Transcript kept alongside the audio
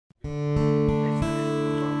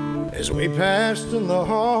As we passed in the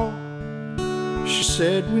hall, she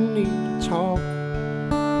said we need to talk.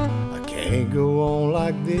 I can't go on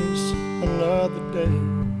like this another day.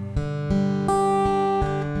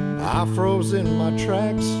 I froze in my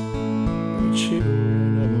tracks, and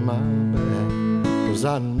shivering up my back, 'cause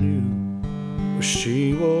I knew what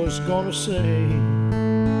she was gonna say.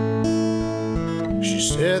 She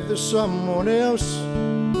said there's someone else,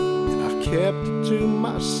 and I've kept it to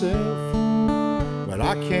myself. But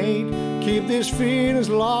I can't keep these feelings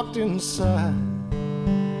locked inside.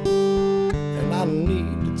 And I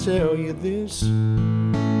need to tell you this.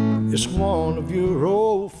 It's one of your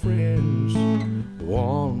old friends, the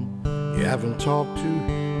one you haven't talked to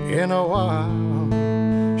in a while.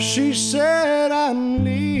 She said I'm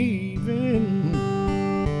leaving,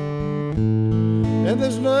 and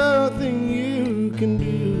there's nothing you can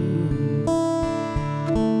do.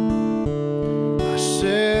 I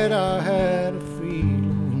said I had a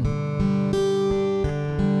feeling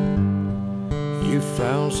you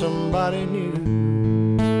found somebody new.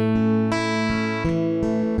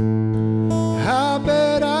 I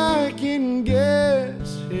bet I can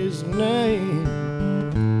guess his name,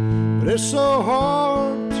 but it's so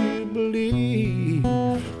hard to believe.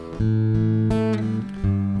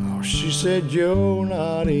 Oh, she said you're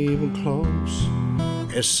not even close.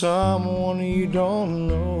 It's someone you don't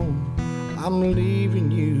know. I'm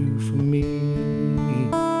leaving you for me.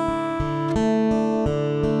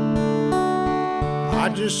 I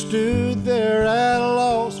just stood there at a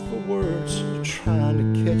loss for words, trying to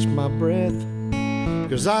catch my breath,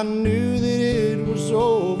 'cause I knew that it was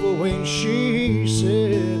over when she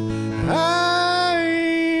said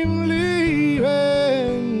I'm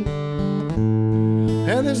leaving,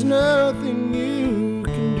 and there's nothing you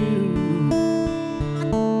can do.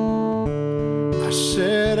 I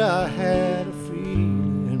said I had a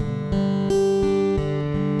feeling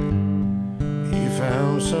you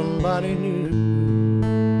found somebody new.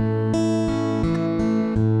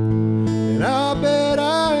 And I bet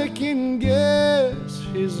I can guess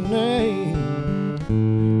his name,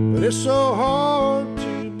 but it's so hard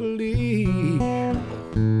to believe.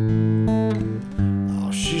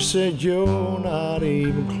 Oh, she said you're not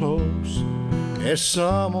even close. It's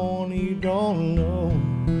someone you don't know.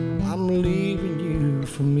 I'm leaving you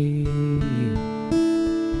for me.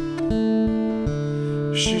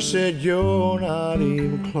 She said you're not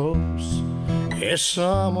even close. It's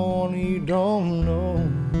someone you don't know.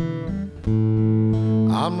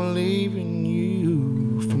 I'm leaving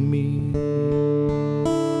you for me.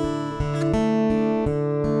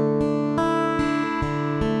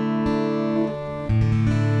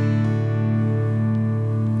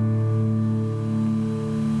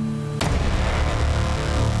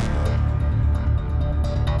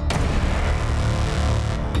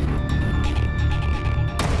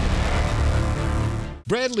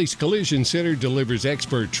 Bradley's Collision Center delivers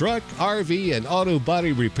expert truck, RV, and auto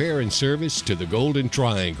body repair and service to the Golden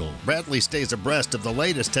Triangle. Bradley stays abreast of the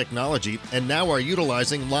latest technology and now are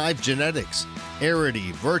utilizing live genetics.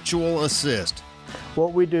 Arity Virtual Assist.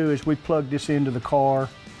 What we do is we plug this into the car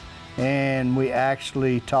and we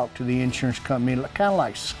actually talk to the insurance company, kind of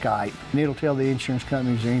like Skype, and it'll tell the insurance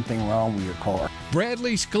company if there's anything wrong with your car.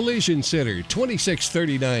 Bradley's Collision Center,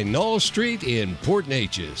 2639 Knoll Street in Port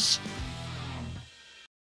Neches.